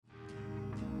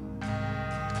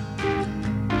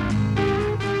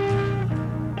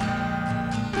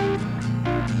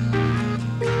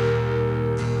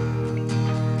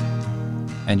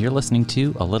and you're listening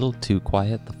to A Little Too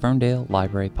Quiet, the Ferndale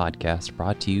Library podcast,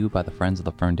 brought to you by the Friends of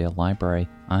the Ferndale Library.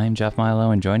 I'm Jeff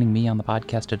Milo, and joining me on the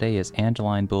podcast today is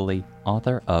Angeline Boulley,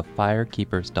 author of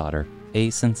Firekeeper's Daughter,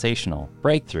 a sensational,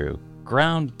 breakthrough,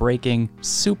 groundbreaking,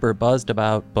 super buzzed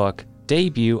about book,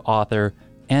 debut author,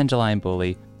 Angeline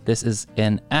Boulley. This is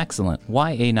an excellent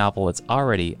YA novel. It's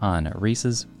already on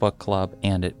Reese's Book Club,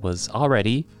 and it was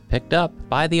already picked up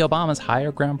by the Obama's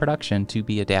Higher Ground production to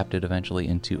be adapted eventually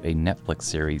into a Netflix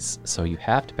series. So you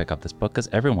have to pick up this book because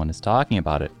everyone is talking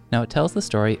about it. Now, it tells the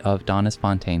story of Donis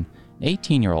Fontaine, an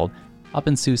 18-year-old up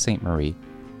in Sault Ste. Marie.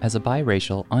 As a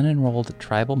biracial, unenrolled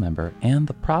tribal member and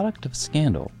the product of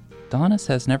scandal, Donis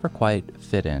has never quite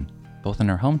fit in, both in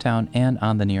her hometown and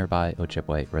on the nearby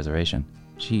Ojibwe reservation.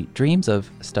 She dreams of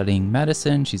studying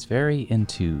medicine, she's very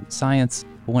into science,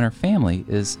 but when her family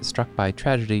is struck by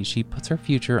tragedy, she puts her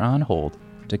future on hold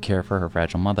to care for her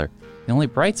fragile mother. The only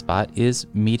bright spot is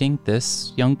meeting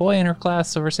this young boy in her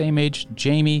class of her same age,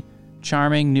 Jamie,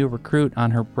 charming new recruit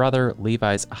on her brother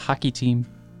Levi's hockey team.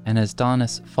 And as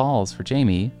Donis falls for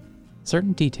Jamie,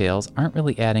 certain details aren't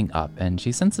really adding up, and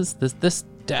she senses this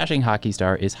dashing hockey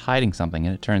star is hiding something,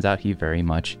 and it turns out he very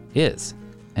much is.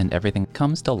 And everything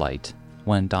comes to light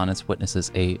when Donis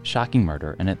witnesses a shocking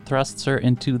murder, and it thrusts her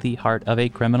into the heart of a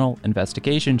criminal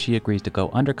investigation. She agrees to go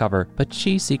undercover, but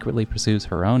she secretly pursues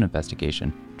her own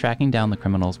investigation, tracking down the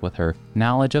criminals with her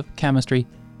knowledge of chemistry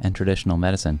and traditional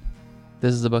medicine.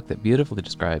 This is a book that beautifully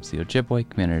describes the Ojibwe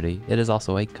community. It is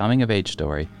also a coming-of-age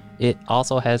story. It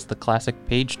also has the classic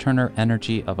page-turner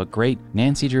energy of a great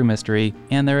Nancy Drew mystery,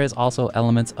 and there is also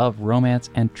elements of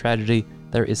romance and tragedy.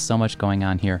 There is so much going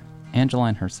on here.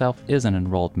 Angeline herself is an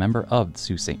enrolled member of the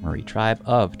Sault Ste. Marie tribe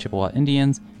of Chippewa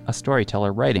Indians, a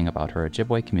storyteller writing about her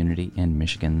Ojibwe community in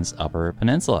Michigan's Upper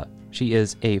Peninsula. She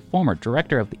is a former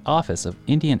director of the Office of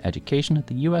Indian Education at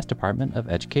the U.S. Department of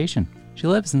Education. She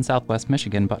lives in Southwest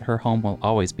Michigan, but her home will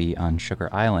always be on Sugar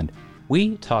Island.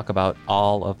 We talk about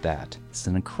all of that. It's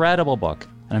an incredible book,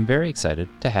 and I'm very excited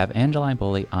to have Angeline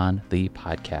Boulley on the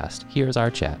podcast. Here's our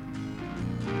chat.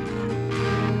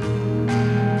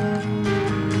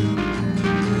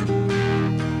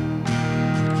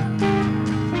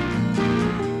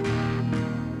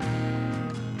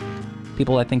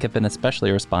 People, I think, have been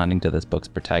especially responding to this book's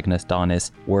protagonist,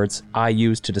 Donis. Words I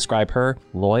use to describe her: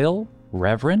 loyal,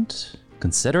 reverent,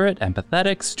 considerate,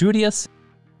 empathetic, studious,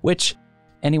 which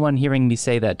anyone hearing me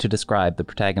say that to describe the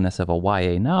protagonist of a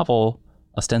YA novel,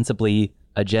 ostensibly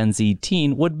a Gen Z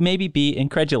teen, would maybe be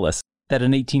incredulous that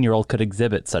an 18-year-old could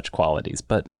exhibit such qualities.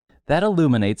 But that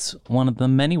illuminates one of the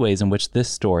many ways in which this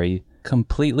story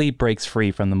completely breaks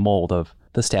free from the mold of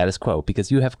the status quo,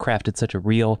 because you have crafted such a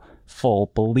real,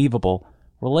 full, believable,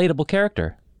 relatable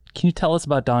character. Can you tell us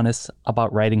about Donis,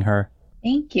 about writing her?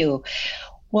 Thank you.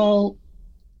 Well,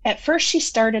 at first she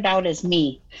started out as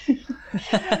me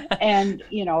and,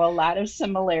 a lot of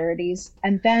similarities.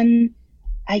 And then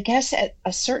I guess at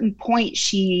a certain point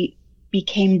she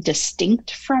became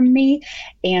distinct from me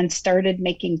and started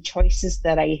making choices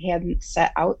that I hadn't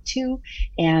set out to.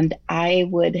 And I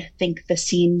would think the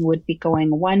scene would be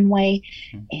going one way,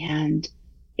 and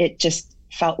it just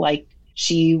felt like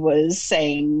she was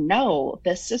saying, no,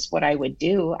 this is what I would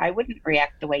do. I wouldn't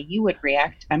react the way you would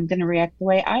react. I'm going to react the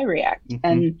way I react. Mm-hmm.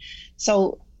 And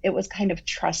so it was kind of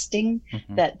trusting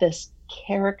that this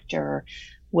character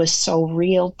was so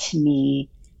real to me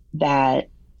that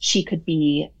she could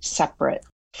be separate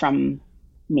from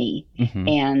me,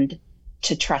 and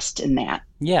to trust in that.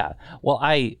 Yeah. Well,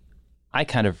 I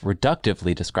kind of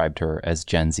reductively described her as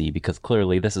Gen Z, because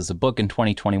clearly this is a book in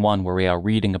 2021 where we are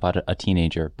reading about a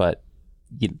teenager, but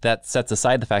that sets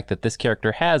aside the fact that this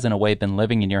character has, in a way, been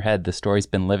living in your head. The story's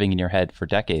been living in your head for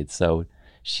decades. So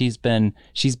she's been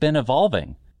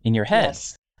evolving in your head.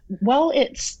 Yes. Well,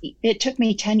 it took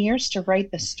me 10 years to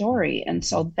write the story. And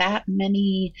so that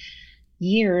many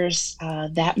years,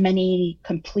 that many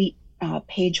complete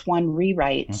page one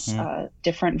rewrites,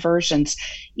 different versions.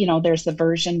 There's the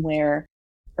version where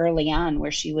early on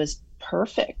where she was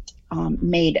perfect,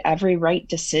 made every right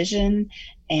decision,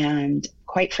 and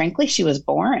quite frankly, she was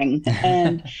boring.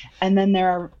 And then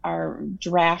there are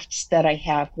drafts that I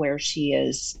have where she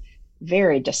is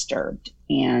very disturbed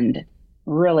and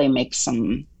really makes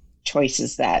some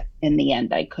choices that in the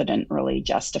end I couldn't really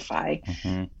justify.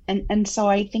 And so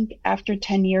I think after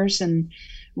 10 years and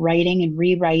writing and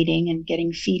rewriting and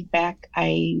getting feedback,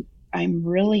 I'm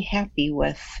really happy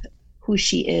with who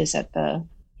she is at the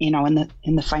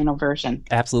in the final version.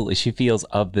 Absolutely. She feels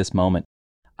of this moment.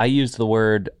 I used the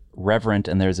word reverent,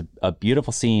 and there's a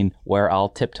beautiful scene where I'll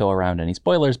tiptoe around any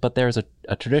spoilers, but there's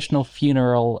a traditional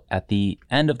funeral at the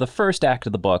end of the first act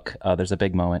of the book. There's a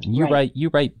big moment. And you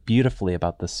write beautifully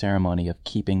about the ceremony of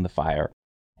keeping the fire,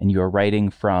 and you are writing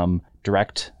from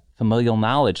direct familial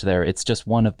knowledge there. It's just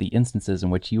one of the instances in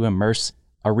which you immerse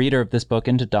a reader of this book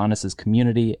into Donis's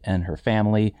community and her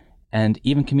family, and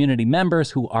even community members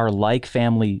who are like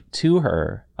family to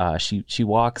her. She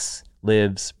walks,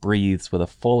 lives, breathes with a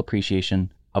full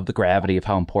appreciation of the gravity of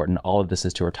how important all of this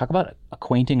is to her. Talk about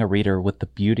acquainting a reader with the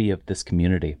beauty of this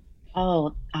community.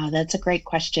 Oh, that's a great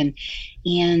question.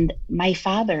 And my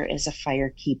father is a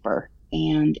firekeeper.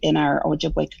 And in our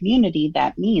Ojibwe community,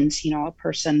 that means, a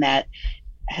person that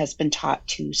has been taught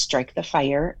to strike the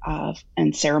fire,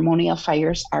 and ceremonial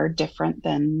fires are different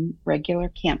than regular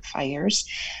campfires.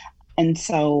 And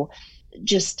so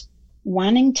just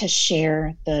wanting to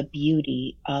share the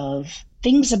beauty of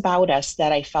things about us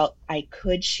that I felt I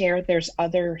could share. There's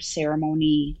other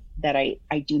ceremony that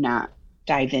I do not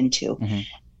dive into. Mm-hmm.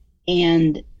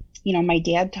 And, my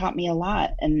dad taught me a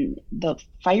lot, and the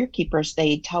firekeepers,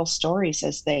 they tell stories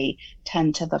as they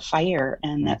tend to the fire,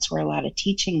 and that's where a lot of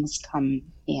teachings come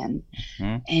in.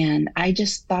 Mm-hmm. And I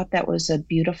just thought that was a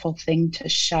beautiful thing to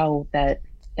show that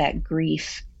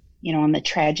grief, and the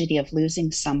tragedy of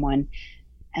losing someone,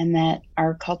 and that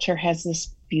our culture has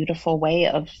this beautiful way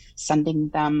of sending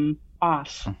them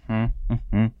off. Mm-hmm,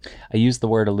 mm-hmm. I use the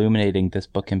word illuminating. This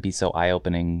book can be so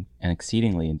eye-opening and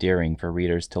exceedingly endearing for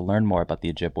readers to learn more about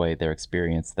the Ojibwe, their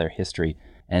experience, their history,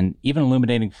 and even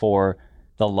illuminating for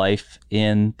the life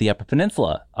in the Upper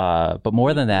Peninsula. But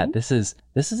more than that, this is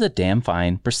a damn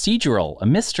fine procedural, a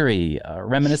mystery, a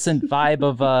reminiscent vibe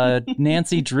of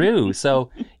Nancy Drew.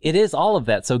 So it is all of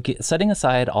that. So setting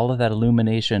aside all of that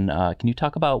illumination, can you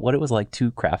talk about what it was like to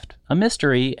craft a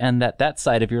mystery and that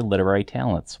side of your literary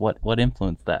talents? What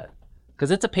influenced that?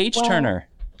 Because it's a page turner,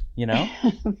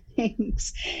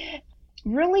 Thanks.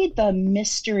 Really, the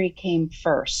mystery came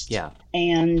first. Yeah.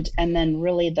 And then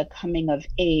really the coming of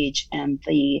age and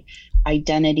the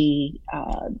identity,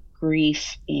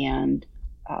 grief, and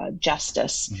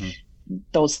justice. Mm-hmm.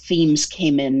 Those themes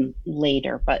came in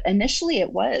later. But initially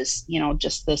it was,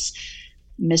 just this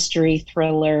mystery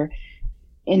thriller.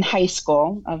 In high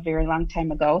school, a very long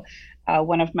time ago,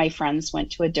 one of my friends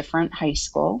went to a different high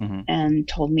school, mm-hmm. and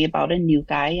told me about a new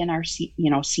guy in our,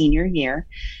 senior year.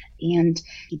 And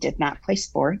he did not play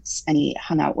sports, and he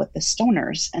hung out with the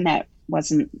stoners. And that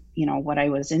wasn't, what I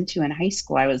was into in high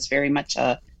school. I was very much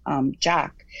a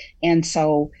jock. And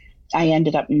so I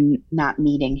ended up not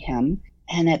meeting him.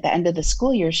 And at the end of the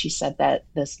school year, she said that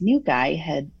this new guy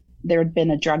there had been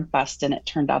a drug bust, and it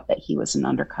turned out that he was an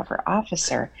undercover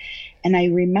officer. And I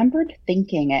remembered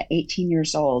thinking at 18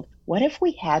 years old, what if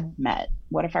we had met?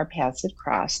 What if our paths had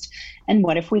crossed? And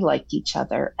what if we liked each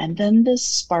other? And then this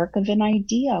spark of an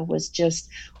idea was just,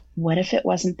 what if it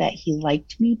wasn't that he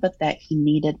liked me, but that he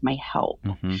needed my help?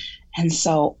 Mm-hmm. And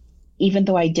so even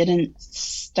though I didn't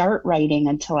start writing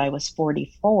until I was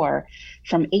 44,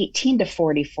 from 18 to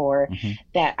 44, mm-hmm.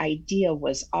 that idea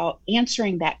was all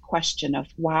answering that question of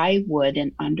why would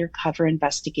an undercover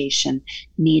investigation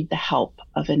need the help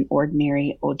of an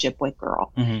ordinary Ojibwe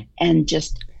girl? Mm-hmm. And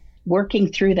just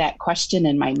working through that question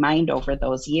in my mind over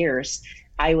those years,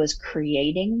 I was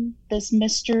creating this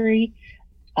mystery,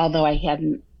 although I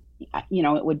hadn't,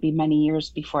 it would be many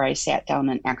years before I sat down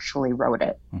and actually wrote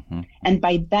it. Mm-hmm. And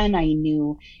by then I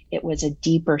knew it was a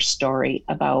deeper story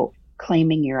about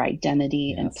claiming your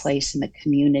identity, yes. and place in the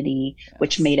community, yes.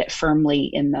 which made it firmly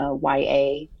in the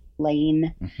YA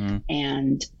lane. Mm-hmm.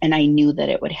 And I knew that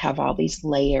it would have all these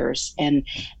layers, and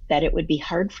that it would be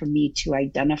hard for me to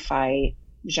identify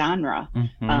genre,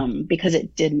 mm-hmm. Because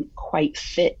it didn't quite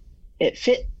fit. It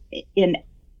fit in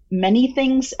many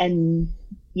things, and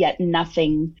yet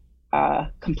nothing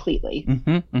completely.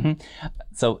 Mm-hmm, mm-hmm.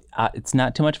 So it's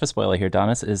not too much of a spoiler here.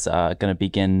 Donis is going to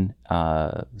begin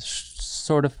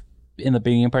sort of in the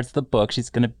beginning parts of the book. She's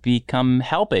going to become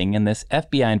helping in this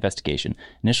FBI investigation,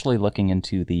 initially looking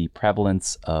into the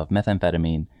prevalence of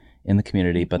methamphetamine in the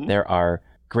community. Mm-hmm. But there are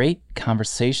great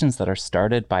conversations that are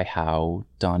started by how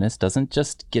Donis doesn't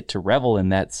just get to revel in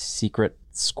that secret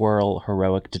squirrel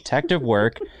heroic detective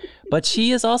work, but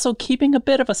she is also keeping a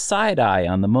bit of a side eye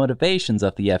on the motivations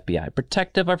of the FBI,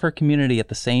 protective of her community at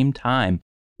the same time.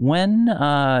 When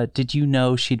did you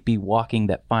know she'd be walking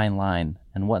that fine line,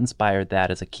 and what inspired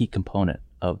that as a key component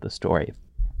of the story?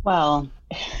 Well,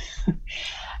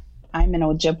 I'm an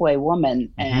Ojibwe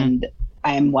woman, mm-hmm. and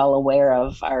I'm well aware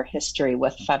of our history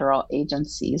with federal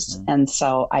agencies. Mm-hmm. And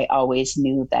so I always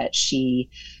knew that she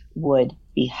would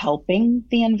be helping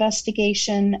the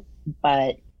investigation,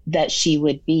 but that she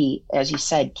would be, as you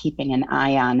said, keeping an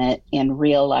eye on it and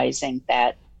realizing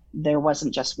that there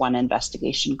wasn't just one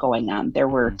investigation going on. There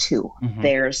were two,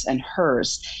 theirs and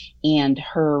hers, and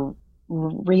her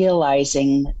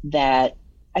realizing that,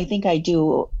 I think I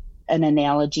do an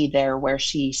analogy there where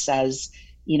she says,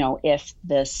 if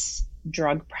this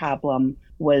drug problem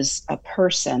was a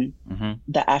person,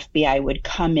 the FBI would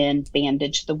come in,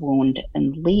 bandage the wound,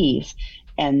 and leave.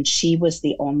 And she was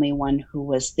the only one who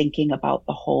was thinking about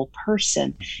the whole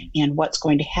person and what's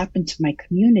going to happen to my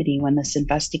community when this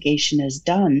investigation is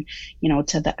done.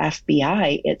 To the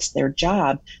FBI, it's their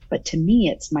job, but to me,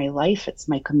 it's my life, it's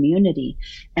my community.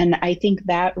 And I think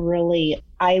that really,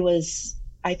 I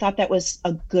thought that was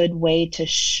a good way to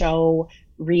show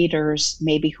readers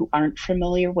maybe who aren't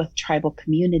familiar with tribal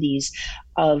communities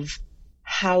of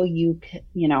how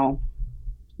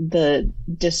the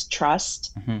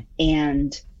distrust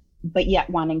but yet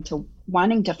wanting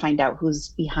to find out who's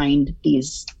behind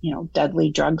these deadly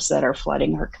drugs that are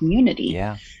flooding her community.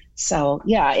 Yeah. So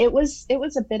yeah, it was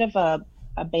a bit of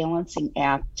a balancing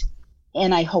act,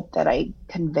 and I hope that I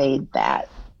conveyed that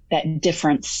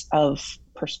difference of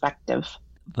perspective.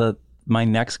 My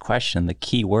next question, the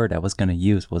key word I was going to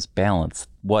use was balance.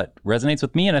 What resonates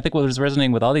with me, and I think what is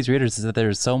resonating with all these readers, is that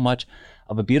there's so much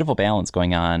of a beautiful balance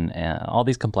going on, all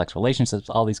these complex relationships,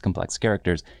 all these complex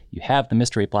characters. You have the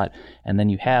mystery plot, and then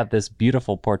you have this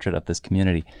beautiful portrait of this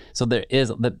community. So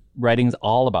the writing's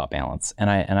all about balance. And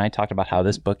I talked about how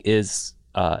this book is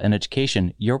an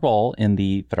education. Your role in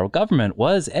the federal government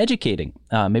was educating.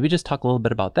 Maybe just talk a little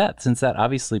bit about that, since that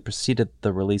obviously preceded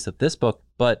the release of this book,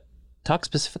 but talk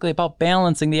specifically about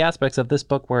balancing the aspects of this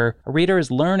book where a reader is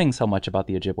learning so much about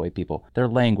the Ojibwe people, their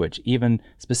language, even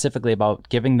specifically about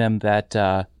giving them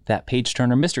that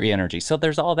page-turner mystery energy. So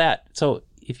there's all that. So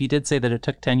if you did say that it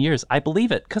took 10 years, I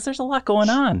believe it, because there's a lot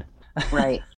going on.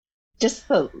 Right. Just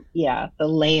the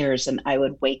layers. And I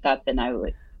would wake up and I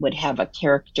would have a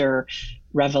character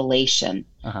revelation.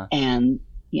 And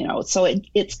so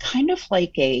it's kind of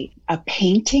like a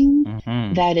painting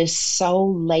that is so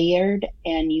layered,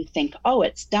 and you think, oh,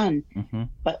 it's done.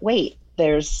 But wait,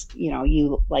 there's,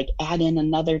 you like add in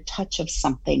another touch of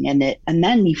something and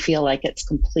then you feel like it's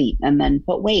complete. And then,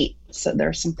 but wait, so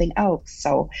there's something else.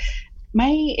 So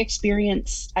my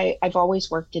experience, I've always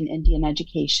worked in Indian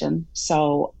education.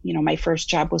 So, my first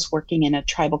job was working in a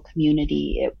tribal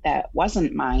community that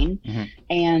wasn't mine.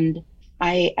 And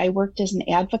I worked as an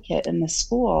advocate in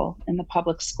the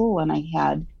public school, and I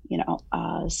had,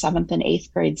 7th and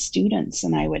 8th grade students,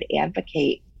 and I would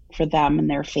advocate for them and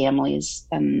their families,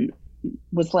 and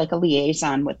was like a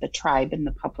liaison with the tribe in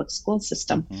the public school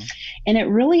system. And it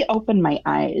really opened my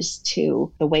eyes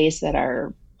to the ways that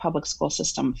our public school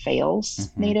system fails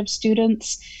Native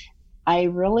students. I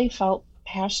really felt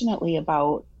passionately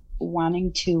about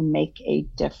wanting to make a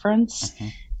difference.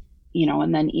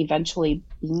 And then eventually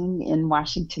being in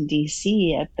Washington,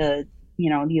 D.C. at the,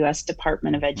 U.S.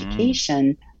 Department of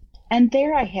Education. And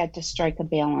there I had to strike a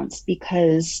balance,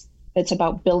 because it's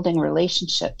about building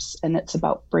relationships and it's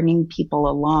about bringing people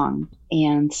along.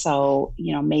 And so,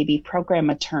 maybe program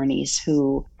attorneys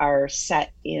who are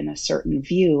set in a certain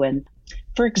view. And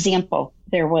for example,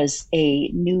 there was a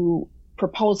new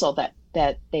proposal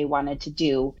that they wanted to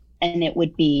do, and it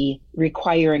would be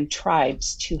requiring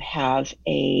tribes to have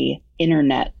a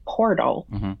internet portal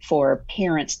for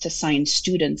parents to sign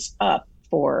students up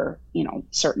for,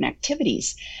 certain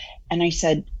activities. And I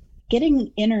said,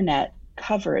 getting internet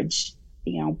coverage,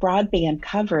 broadband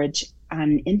coverage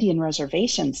on Indian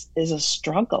reservations is a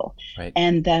struggle. Right.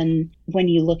 And then when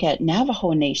you look at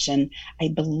Navajo Nation, I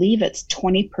believe it's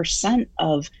 20%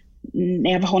 of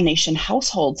Navajo Nation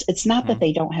households. It's not that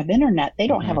they don't have internet, they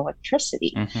don't have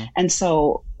electricity. And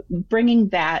so bringing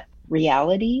that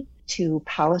reality to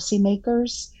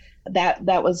policymakers, that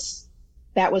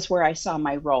was where I saw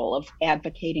my role of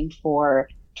advocating for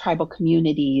tribal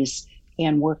communities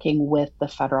and working with the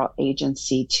federal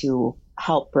agency to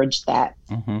help bridge that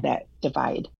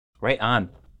divide. Right on.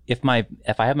 If I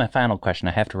have my final question,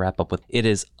 I have to wrap up with, it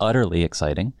is utterly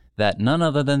exciting that none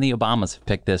other than the Obamas have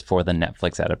picked this for the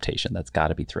Netflix adaptation. That's got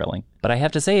to be thrilling. But I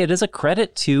have to say, it is a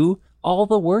credit to all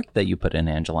the work that you put in,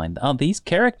 Angeline. These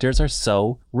characters are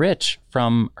so rich,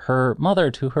 from her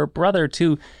mother to her brother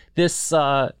to this,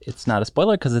 it's not a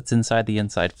spoiler because it's inside the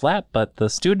inside flap, but the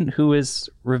student who is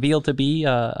revealed to be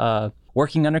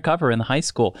working undercover in the high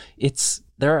school.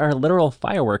 There are literal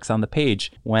fireworks on the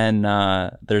page when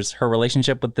there's her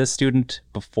relationship with this student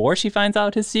before she finds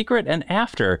out his secret and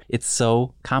after. It's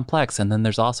so complex. And then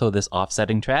there's also this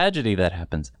offsetting tragedy that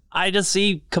happens. I just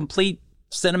see complete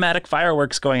cinematic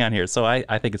fireworks going on here. So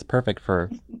I think it's perfect for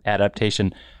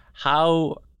adaptation.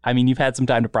 How I mean, you've had some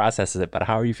time to process it, but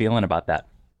how are you feeling about that?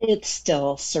 It's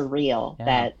still surreal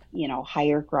that,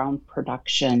 Higher Ground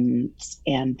Productions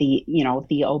and the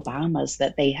Obamas,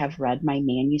 that they have read my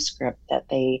manuscript, that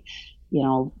they,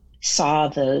 saw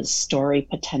the story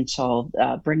potential,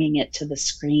 bringing it to the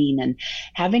screen and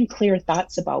having clear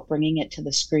thoughts about bringing it to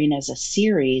the screen as a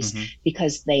series,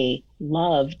 because they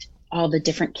loved all the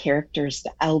different characters,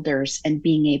 the elders, and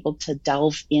being able to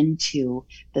delve into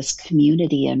this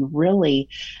community and really,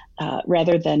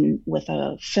 rather than with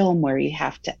a film where you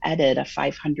have to edit a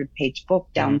 500-page book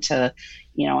down to,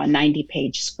 a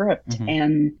 90-page script.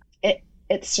 And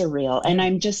it's surreal. And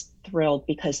I'm just thrilled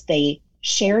because they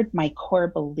shared my core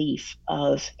belief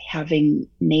of having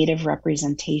Native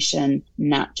representation,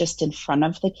 not just in front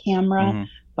of the camera,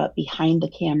 but behind the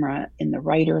camera in the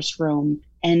writer's room.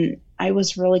 And I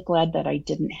was really glad that I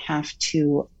didn't have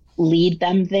to lead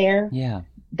them there. Yeah.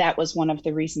 That was one of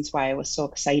the reasons why I was so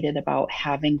excited about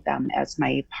having them as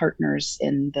my partners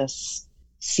in this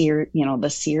the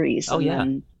series. Oh,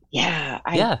 and yeah.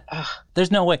 Then,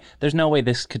 There's no way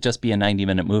this could just be a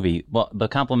 90-minute movie. Well, the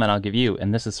compliment I'll give you,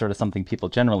 and this is sort of something people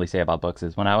generally say about books,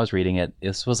 is when I was reading it,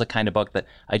 this was a kind of book that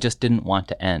I just didn't want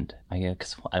to end.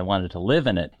 Because I wanted to live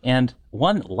in it. And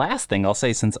one last thing I'll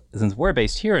say, since we're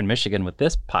based here in Michigan with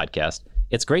this podcast,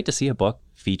 it's great to see a book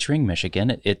featuring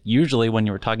Michigan. It usually, when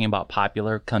you were talking about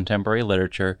popular contemporary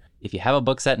literature, if you have a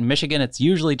book set in Michigan, it's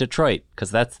usually Detroit,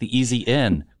 because that's the easy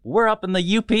in. We're up in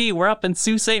the UP. We're up in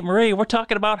Sault Ste. Marie. We're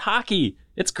talking about hockey.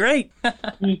 It's great. I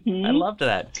loved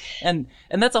that. And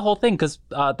that's a whole thing, because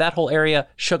that whole area,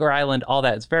 Sugar Island, all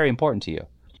that is very important to you.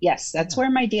 Yes, that's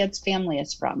where my dad's family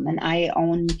is from. And I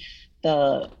own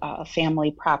the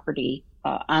family property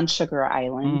on Sugar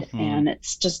Island. And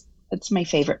it's my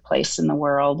favorite place in the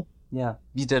world. Yeah,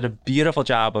 you did a beautiful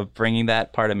job of bringing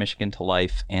that part of Michigan to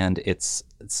life, and it's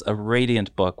a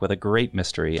radiant book with a great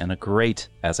mystery and a great,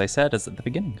 as I said at the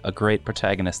beginning, a great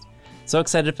protagonist. So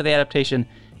excited for the adaptation,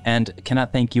 and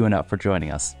cannot thank you enough for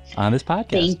joining us on this podcast.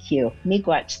 Thank you.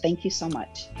 Miigwech, thank you so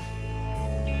much.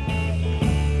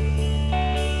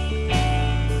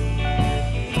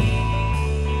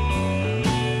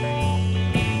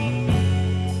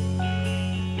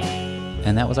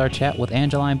 And that was our chat with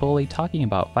Angeline Boulley talking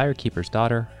about Firekeeper's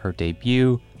Daughter, her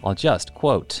debut. I'll just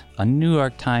quote a New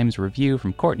York Times review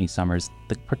from Courtney Summers.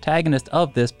 The protagonist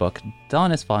of this book,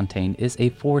 Donis Fontaine, is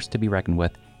a force to be reckoned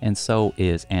with, and so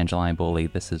is Angeline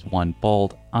Boulley. This is one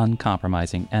bold,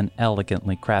 uncompromising, and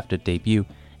elegantly crafted debut,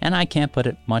 and I can't put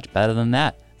it much better than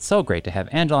that. So great to have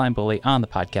Angeline Boulley on the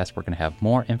podcast. We're going to have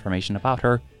more information about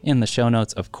her in the show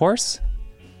notes, of course.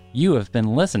 You have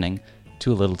been listening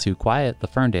to A Little Too Quiet, the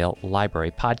Ferndale Library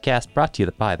podcast, brought to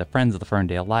you by the Friends of the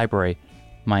Ferndale Library.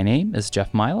 My name is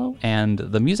Jeff Milo, and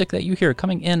the music that you hear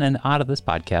coming in and out of this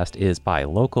podcast is by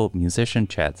local musician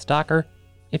Chad Stocker.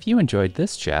 If you enjoyed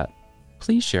this chat,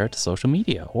 please share it to social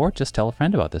media or just tell a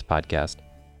friend about this podcast.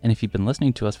 And if you've been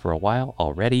listening to us for a while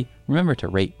already, remember to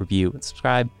rate, review, and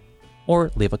subscribe, or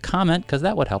leave a comment, because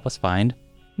that would help us find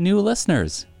new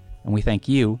listeners. And we thank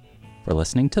you for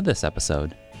listening to this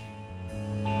episode.